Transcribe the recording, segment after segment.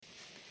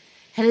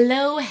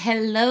Hello,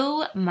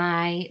 hello,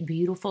 my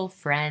beautiful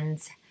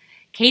friends.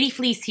 Katie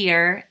Fleece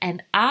here,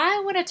 and I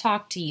want to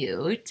talk to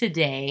you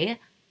today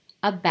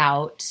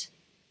about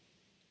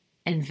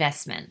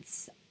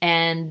investments.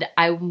 And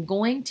I'm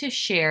going to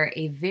share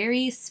a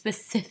very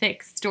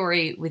specific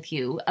story with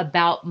you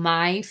about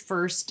my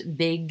first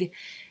big,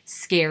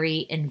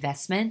 scary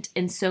investment.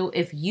 And so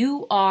if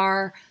you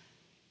are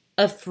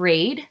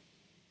afraid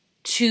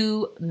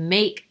to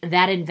make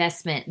that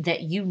investment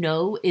that you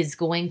know is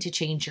going to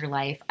change your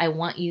life, I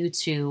want you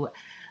to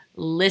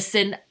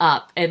listen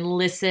up and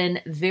listen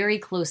very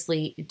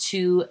closely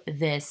to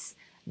this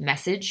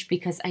message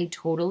because I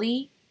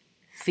totally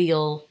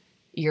feel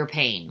your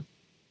pain.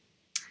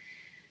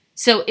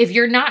 So if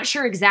you're not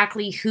sure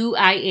exactly who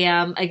I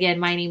am, again,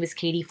 my name is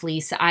Katie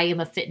Fleece. I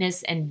am a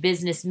fitness and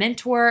business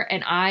mentor,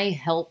 and I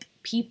help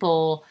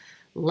people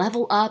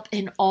level up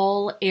in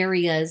all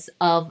areas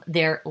of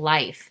their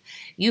life.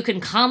 You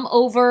can come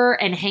over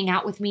and hang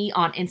out with me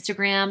on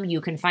Instagram. You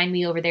can find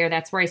me over there.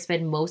 That's where I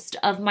spend most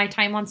of my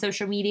time on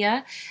social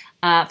media.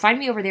 Find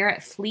me over there at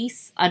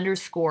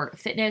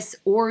Fleece_fitness,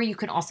 or you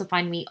can also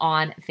find me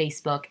on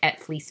Facebook at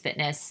Fleece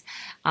Fitness.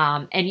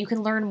 And you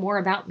can learn more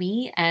about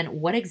me and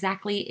what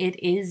exactly it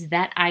is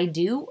that I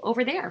do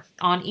over there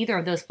on either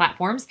of those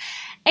platforms.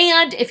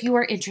 And if you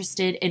are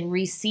interested in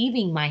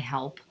receiving my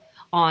help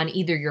on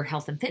either your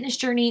health and fitness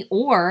journey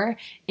or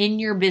in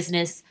your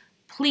business,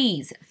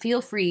 please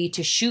feel free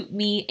to shoot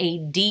me a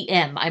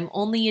DM. I'm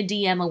only a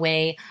DM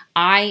away.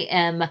 I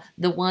am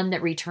the one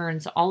that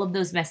returns all of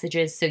those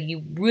messages, so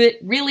you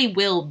really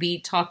will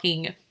be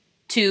talking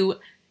to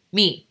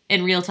me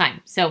in real time.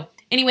 So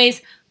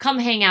anyways, come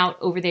hang out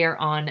over there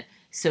on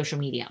social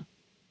media.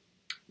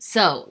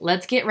 So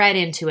let's get right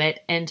into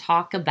it and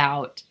talk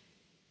about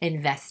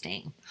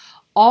investing.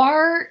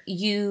 Are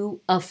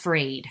you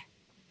afraid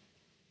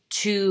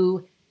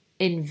to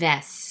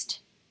invest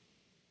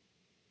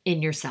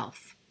in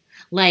yourself?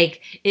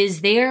 Like,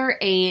 is there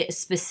a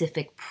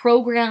specific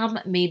program?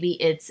 Maybe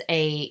it's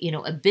a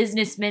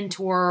business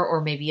mentor,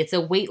 or maybe it's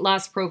a weight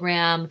loss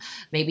program.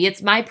 Maybe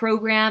it's my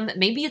program.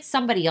 Maybe it's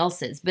somebody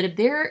else's. But if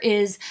there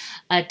is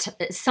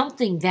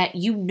something that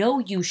you know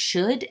you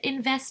should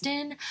invest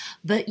in,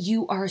 but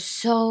you are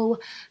so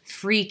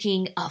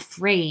freaking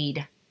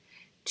afraid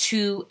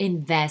to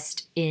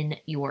invest in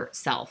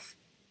yourself,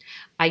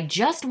 I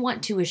just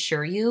want to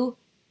assure you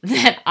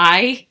that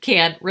I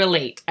can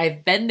relate.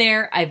 I've been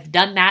there, I've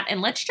done that, and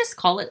let's just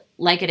call it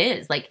like it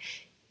is. Like,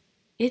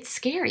 it's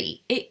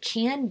scary. It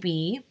can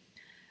be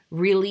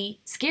really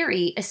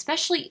scary,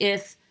 especially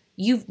if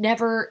you've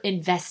never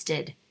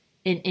invested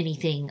in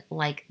anything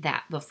like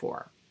that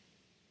before.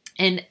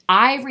 And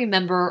I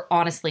remember,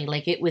 honestly,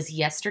 like it was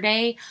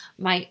yesterday,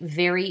 my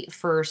very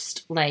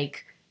first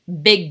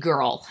big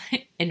girl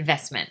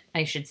investment,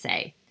 I should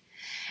say.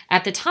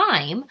 At the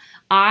time,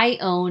 I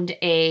owned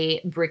a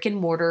brick and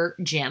mortar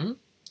gym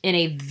in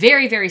a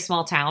very, very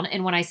small town.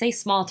 And when I say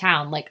small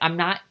town, I'm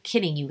not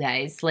kidding you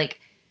guys.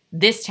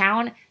 This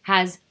town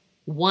has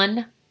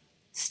one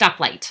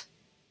stoplight.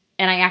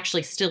 And I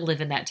actually still live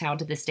in that town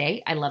to this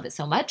day. I love it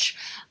so much.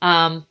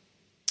 And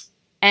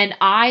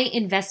I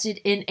invested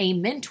in a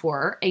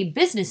mentor, a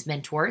business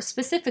mentor,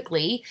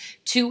 specifically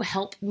to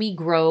help me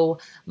grow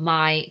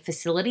my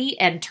facility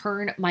and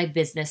turn my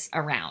business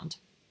around.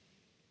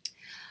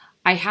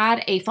 I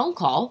had a phone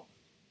call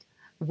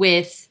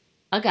with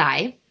a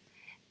guy,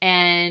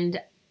 and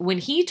when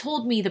he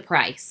told me the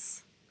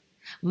price,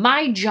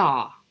 my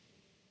jaw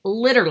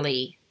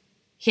literally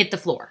hit the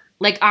floor.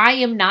 I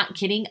am not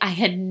kidding. I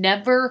had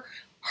never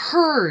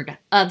heard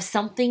of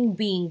something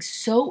being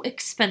so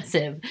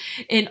expensive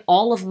in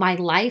all of my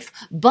life,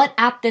 but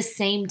at the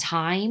same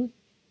time,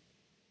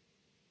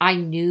 I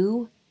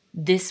knew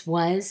this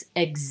was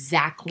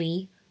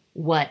exactly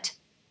what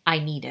I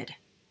needed.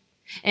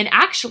 And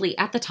actually,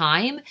 at the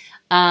time,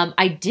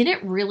 I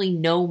didn't really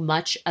know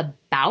much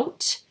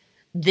about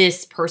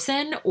this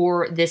person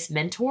or this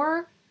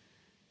mentor.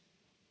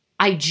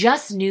 I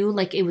just knew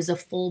it was a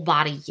full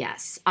body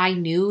yes. I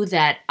knew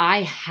that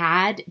I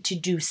had to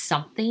do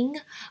something.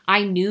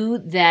 I knew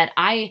that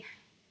I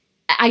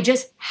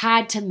just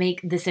had to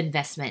make this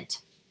investment.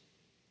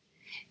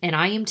 And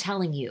I am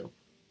telling you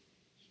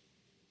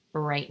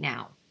right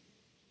now,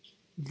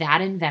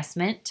 that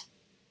investment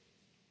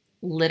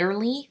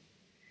literally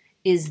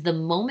is the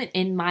moment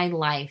in my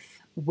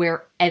life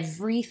where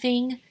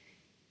everything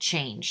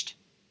changed.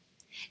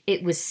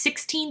 It was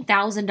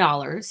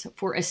 $16,000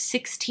 for a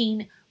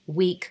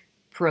 16-week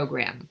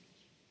program.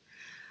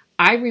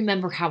 I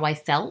remember how I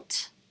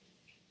felt.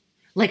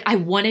 I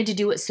wanted to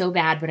do it so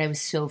bad, but I was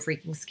so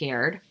freaking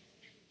scared.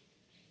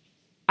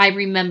 I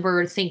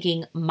remember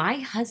thinking, my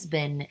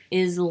husband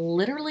is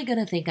literally going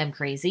to think I'm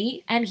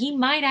crazy, and he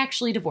might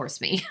actually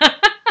divorce me.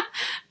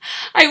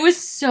 I was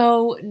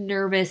so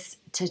nervous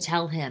to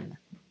tell him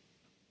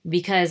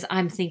because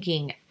I'm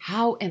thinking,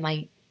 how am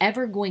I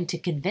ever going to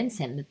convince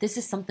him that this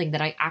is something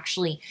that I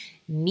actually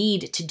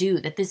need to do,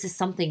 that this is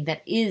something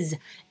that is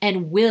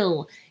and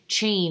will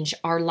change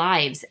our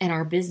lives and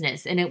our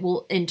business, and it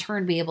will in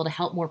turn be able to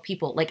help more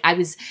people. Like, I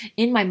was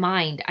in my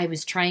mind, I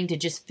was trying to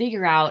just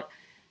figure out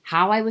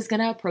how I was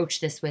going to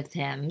approach this with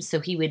him so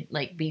he would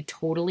like be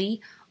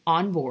totally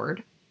on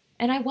board.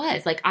 And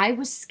I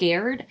was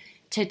scared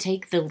to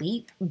take the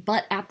leap,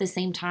 but at the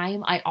same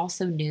time, I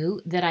also knew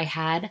that I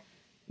had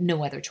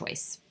no other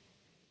choice.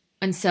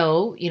 And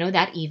so,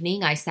 that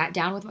evening I sat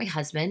down with my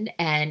husband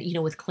and,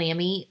 with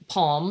clammy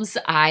palms,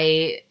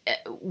 I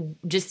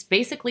just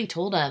basically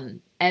told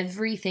him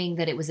everything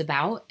that it was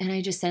about. And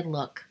I just said,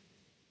 look,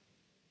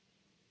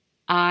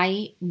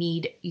 I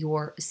need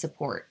your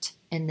support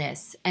in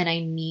this, and I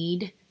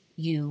need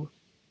you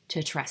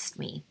to trust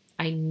me.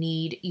 I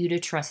need you to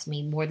trust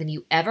me more than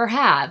you ever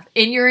have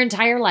in your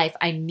entire life.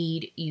 I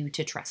need you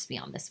to trust me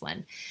on this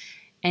one.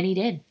 And he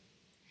did.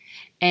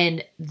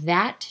 And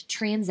that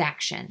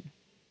transaction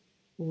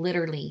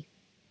literally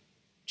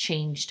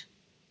changed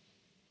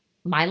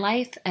my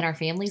life and our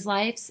family's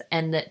lives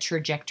and the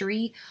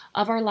trajectory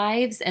of our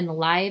lives and the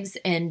lives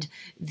and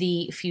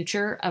the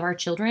future of our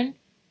children.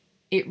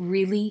 It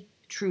really,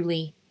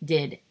 truly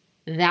did.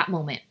 That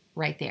moment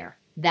right there,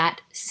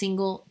 that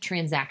single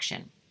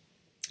transaction.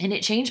 And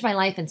it changed my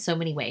life in so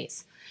many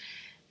ways.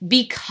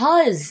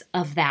 Because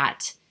of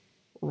that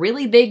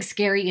really big,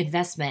 scary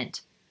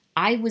investment,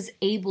 I was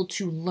able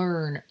to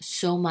learn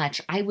so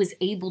much. I was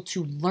able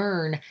to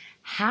learn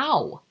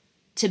how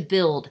to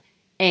build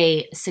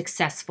a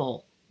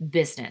successful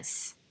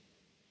business.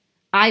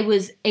 I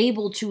was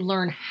able to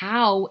learn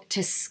how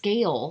to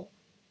scale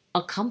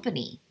a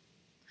company.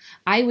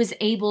 I was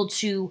able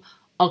to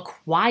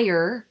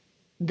acquire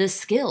the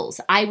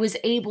skills. I was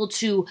able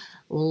to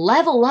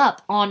level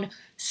up on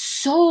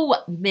so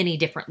many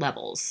different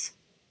levels.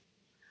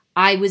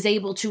 I was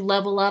able to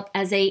level up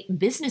as a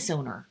business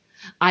owner.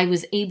 I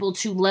was able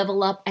to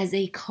level up as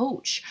a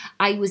coach.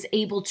 I was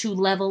able to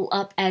level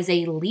up as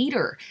a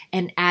leader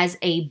and as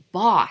a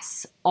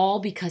boss, all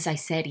because I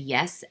said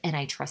yes and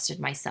I trusted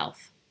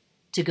myself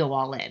to go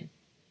all in.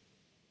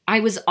 I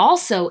was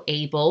also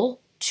able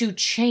to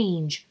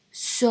change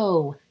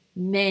so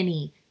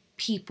many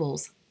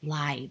people's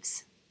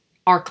lives.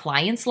 Our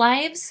clients'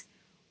 lives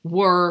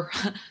were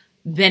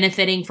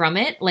benefiting from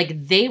it.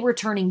 Like, they were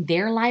turning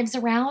their lives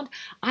around.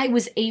 I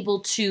was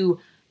able to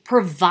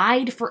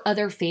provide for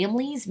other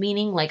families,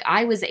 meaning like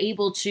I was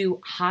able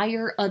to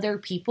hire other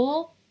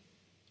people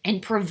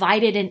and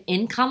provided an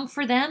income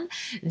for them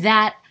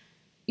that,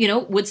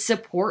 would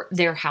support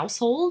their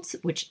households,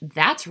 which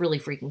that's really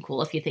freaking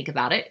cool if you think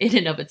about it in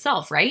and of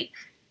itself, right?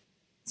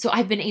 So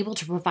I've been able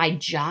to provide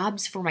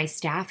jobs for my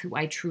staff who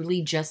I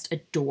truly just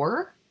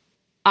adore.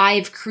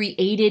 I've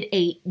created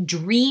a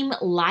dream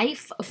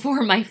life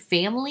for my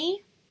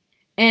family.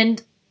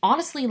 And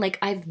honestly, like,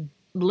 I've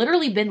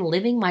literally been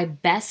living my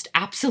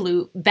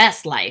absolute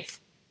best life,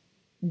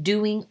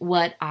 doing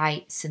what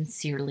I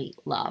sincerely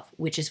love,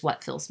 which is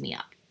what fills me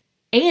up.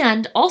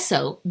 And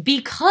also,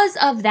 because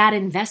of that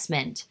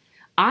investment,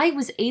 I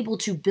was able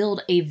to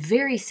build a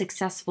very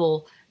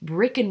successful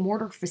brick and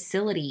mortar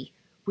facility,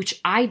 which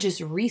I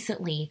just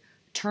recently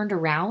turned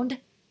around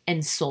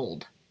and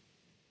sold,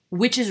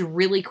 which is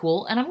really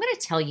cool. And I'm going to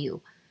tell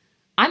you,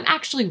 I'm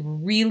actually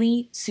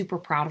really super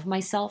proud of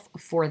myself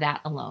for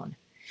that alone.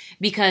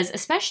 Because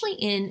especially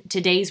in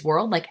today's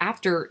world, like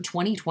after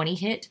 2020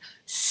 hit,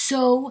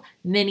 so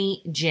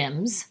many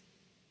gyms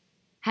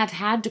have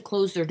had to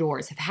close their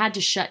doors, have had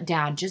to shut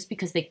down just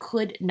because they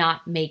could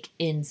not make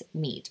ends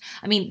meet.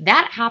 I mean,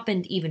 that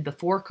happened even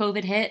before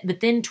COVID hit,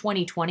 but then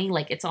 2020,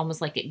 like, it's almost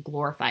like it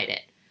glorified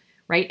it,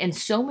 right? And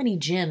so many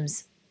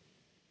gyms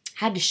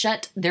had to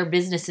shut their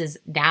businesses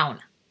down.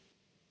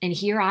 And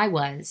here I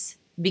was,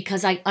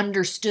 because I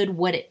understood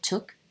what it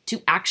took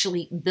to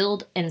actually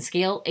build and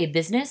scale a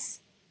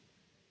business.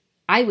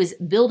 I was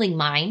building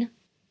mine,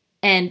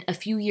 and a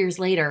few years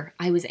later,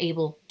 I was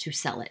able to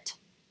sell it.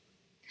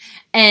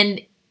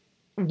 And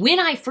when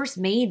I first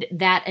made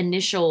that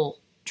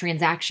initial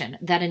transaction,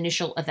 that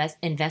initial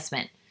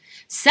investment,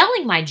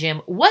 selling my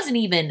gym wasn't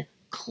even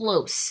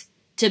close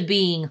to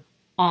being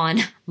on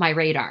my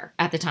radar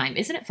at the time.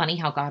 Isn't it funny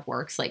how God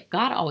works? Like,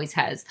 God always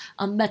has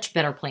a much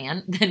better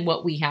plan than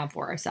what we have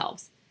for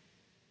ourselves.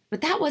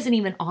 But that wasn't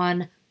even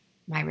on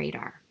my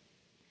radar.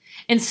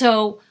 And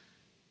so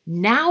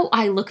now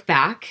I look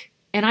back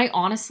and I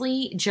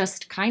honestly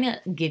just kind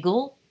of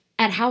giggle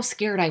at how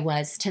scared I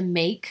was to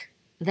make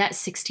that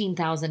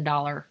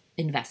 $16,000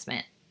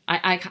 investment.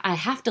 I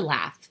have to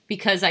laugh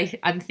because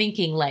I'm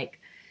thinking like,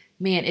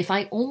 man, if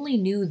I only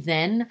knew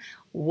then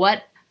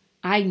what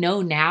I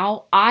know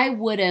now, I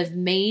would have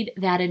made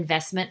that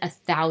investment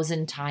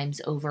 1,000 times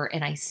over,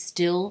 and I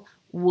still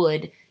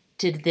would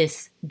to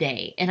this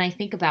day. And I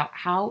think about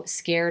how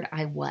scared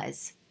I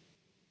was.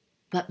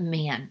 But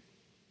man,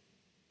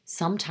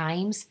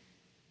 sometimes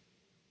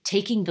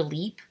taking the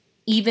leap,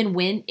 even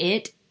when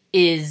it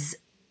is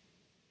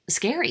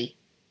scary,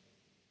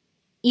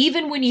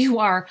 even when you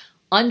are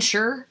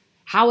unsure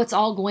how it's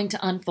all going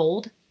to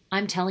unfold,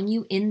 I'm telling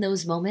you, in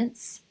those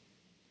moments,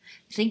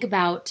 think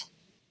about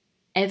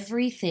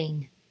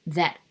everything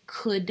that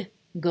could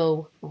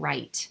go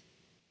right.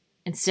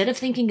 Instead of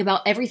thinking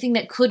about everything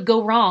that could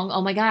go wrong,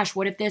 oh my gosh,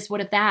 what if this,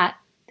 what if that?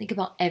 Think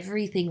about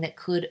everything that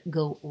could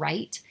go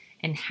right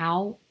and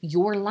how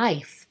your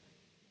life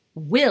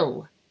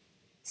will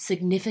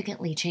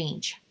significantly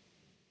change.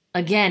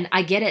 Again,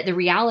 I get it. The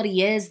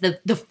reality is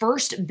the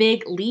first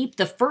big leap,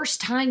 the first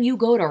time you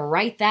go to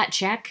write that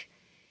check,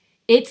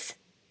 it's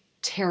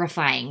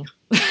terrifying,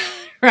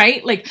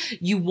 right? Like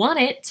you want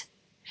it,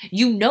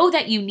 you know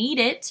that you need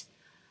it,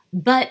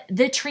 but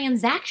the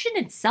transaction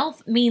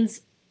itself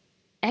means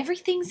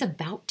everything's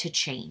about to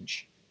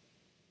change.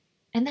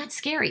 And that's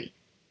scary.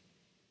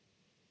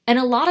 And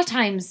a lot of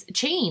times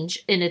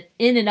change in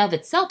and of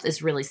itself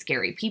is really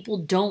scary. People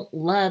don't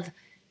love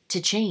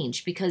to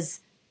change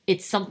because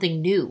it's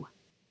something new.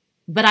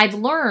 But I've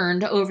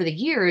learned over the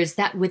years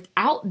that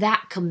without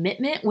that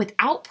commitment,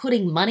 without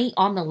putting money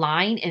on the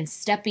line and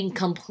stepping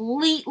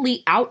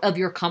completely out of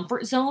your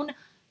comfort zone,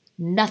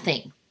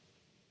 nothing,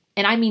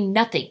 and I mean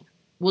nothing,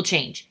 will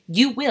change.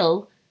 You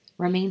will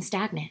remain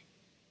stagnant.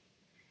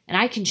 And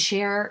I can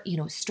share,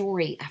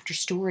 story after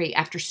story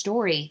after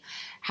story,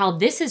 how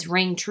this has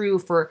rang true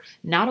for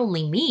not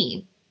only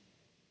me,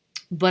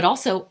 but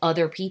also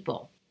other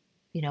people,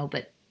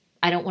 but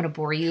I don't want to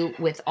bore you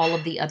with all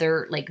of the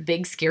other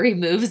big scary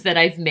moves that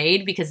I've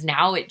made because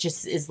now it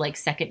just is like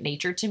second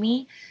nature to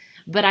me.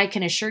 But I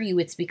can assure you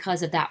it's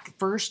because of that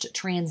first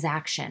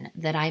transaction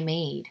that I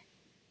made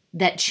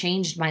that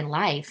changed my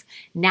life.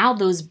 Now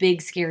those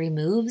big scary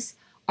moves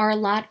are a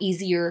lot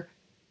easier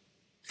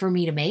for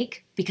me to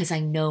make because I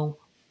know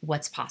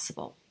what's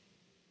possible.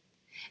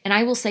 And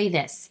I will say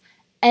this,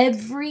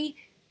 every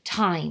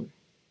time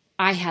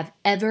I have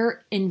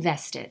ever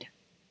invested,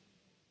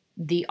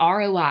 the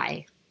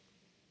ROI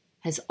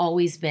has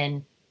always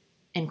been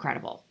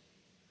incredible.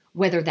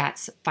 Whether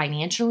that's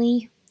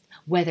financially,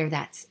 whether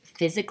that's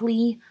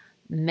physically,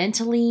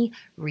 mentally,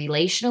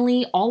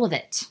 relationally, all of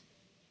it.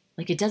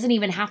 It doesn't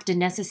even have to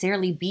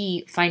necessarily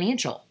be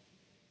financial.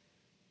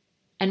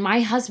 And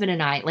my husband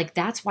and I,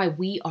 that's why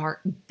we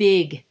are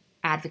big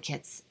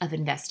advocates of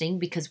investing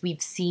because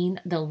we've seen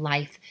the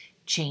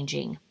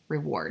life-changing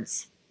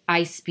rewards.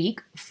 I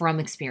speak from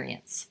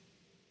experience.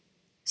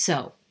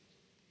 So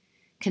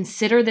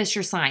consider this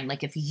your sign.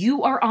 If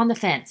you are on the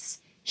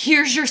fence,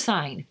 here's your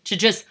sign to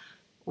just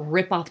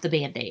rip off the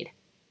Band-Aid.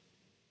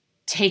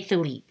 Take the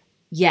leap.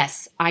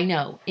 Yes, I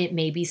know it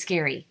may be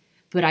scary,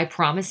 but I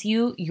promise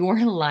you,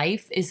 your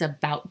life is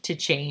about to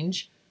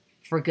change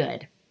for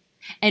good.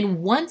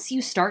 And once you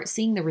start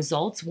seeing the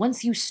results,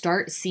 once you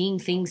start seeing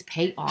things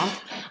pay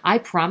off, I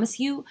promise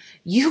you,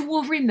 you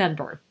will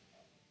remember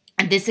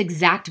at this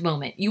exact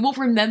moment. You will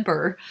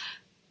remember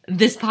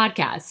this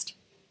podcast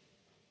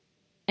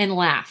and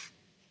laugh.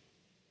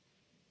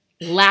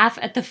 Laugh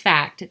at the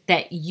fact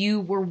that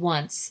you were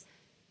once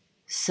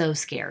so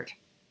scared.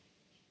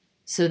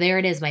 So there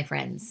it is, my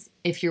friends.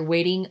 If you're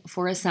waiting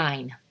for a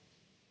sign,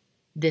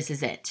 this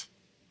is it.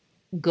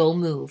 Go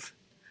move.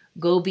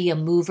 Go be a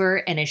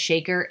mover and a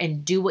shaker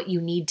and do what you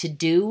need to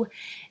do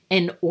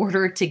in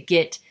order to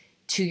get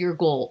to your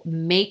goal.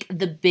 Make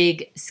the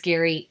big,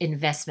 scary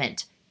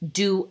investment.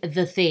 Do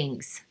the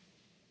things.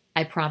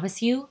 I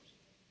promise you,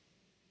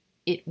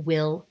 it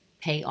will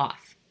pay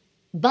off.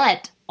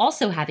 But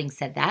also having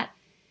said that,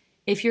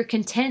 if you're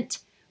content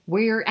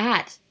where you're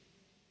at,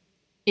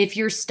 if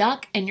you're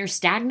stuck and you're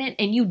stagnant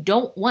and you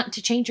don't want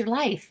to change your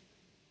life,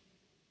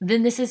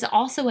 then this is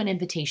also an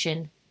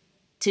invitation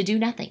to do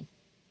nothing.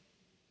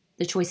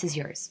 The choice is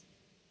yours.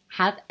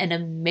 Have an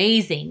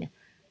amazing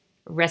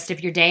rest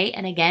of your day.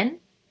 And again,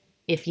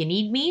 if you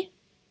need me,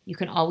 you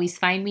can always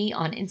find me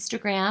on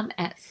Instagram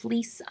at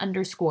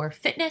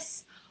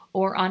fleece_fitness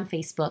or on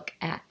Facebook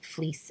at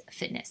Fleece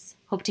Fitness.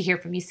 Hope to hear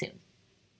from you soon.